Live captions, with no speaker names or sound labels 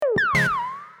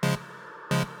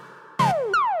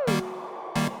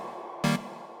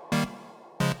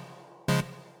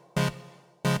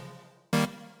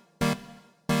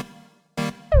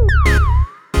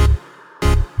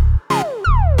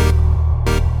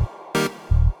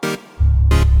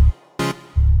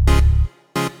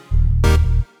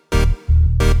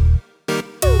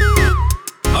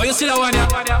see that one, yeah?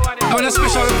 I want a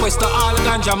special request to all the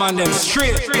ganja man them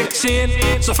straight. See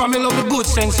it? So from me love the good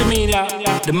sense to me, yeah.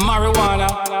 The marijuana.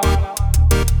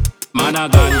 Man a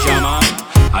ganja man,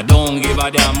 I don't give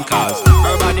a damn cause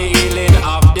herb the healing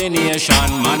of the nation.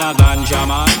 Man a ganja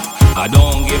man, I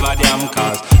don't give a damn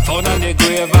cause found on the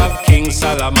grave of King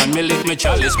Solomon. Me lick me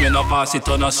chalice, me no pass it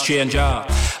on a stranger,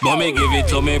 but me give it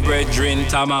to me brethren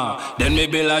Tama. Then me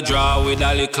build a draw with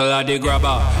a little of the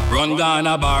grabber. Run down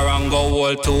a bar and go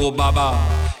hold to Baba.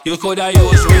 You coulda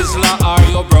use Rizla or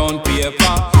your brown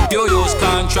paper. You use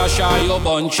contrash or your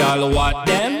bunch all what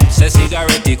them? Say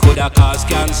cigarette it coulda cause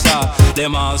cancer.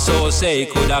 Them also say it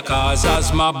coulda cause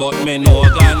asthma, but me know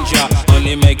ganja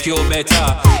only make you better.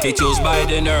 It used by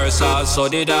the nurse, also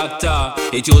the doctor.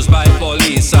 It used by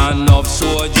police and of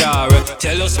soldier.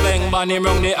 Tell you spend money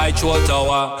round the high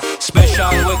tower.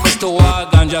 Special request to all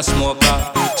ganja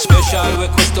smoker. Special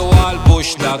request to all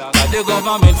bush doctor. The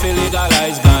government feel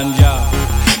legalize ganja.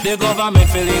 The government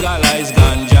feel legalize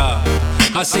ganja.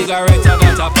 A cigarette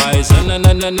that a poison,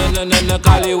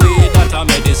 cali weed that a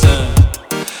medicine.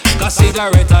 A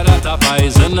cigarette that a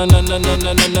poison,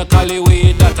 cali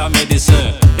weed that a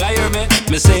medicine. You hear me?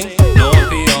 Me sing. No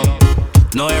opium,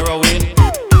 no heroin,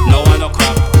 no one no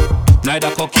crack,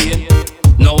 neither cocaine.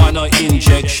 No one no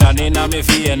injection in a me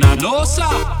vein. No sir.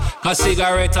 A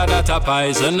cigarette that a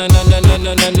poison,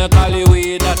 cali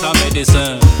weed that a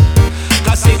medicine.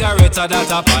 A cigarette that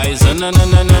a poison,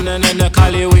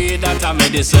 cali weed that a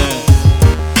medicine.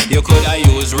 You coulda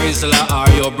use Rizla or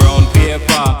your brown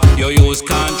paper. You use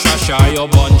contrash or your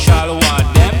bunch all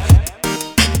what them.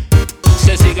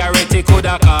 Say cigarette it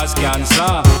coulda cause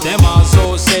cancer. Them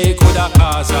also say it coulda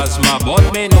cause asthma,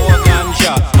 but me know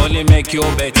ganja only make you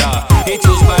better. It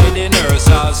used by the nurse,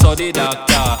 also the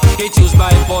doctor. It used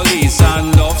by police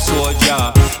and of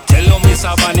soldier. Tell you Miss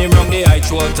Havani rung the high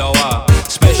tower.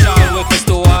 Special request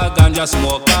to all ganja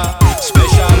smoker.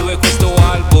 Special request to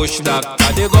all bush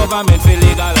doctor. The government feel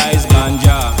legalize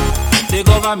ganja. The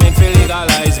government feel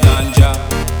legalize ganja.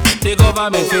 The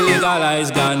government feel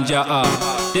legalize ganja.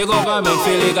 The government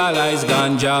feel legalize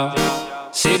ganja.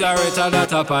 Cigarette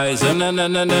that a poison,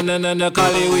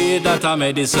 cali weed that a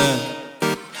medicine.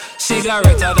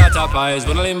 Cigarette that a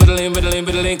poison,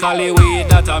 cali weed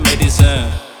that a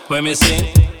medicine. When me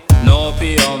sing, no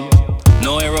opium,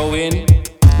 no heroin,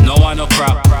 no one no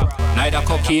crack, neither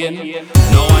cocaine.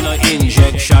 No one no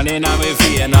injection in a me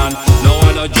vein, and no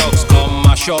one no drugs come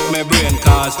mash up me brain.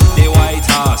 Cause the white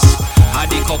horse, a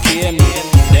the cocaine,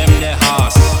 them the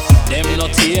horse, them no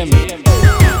tame.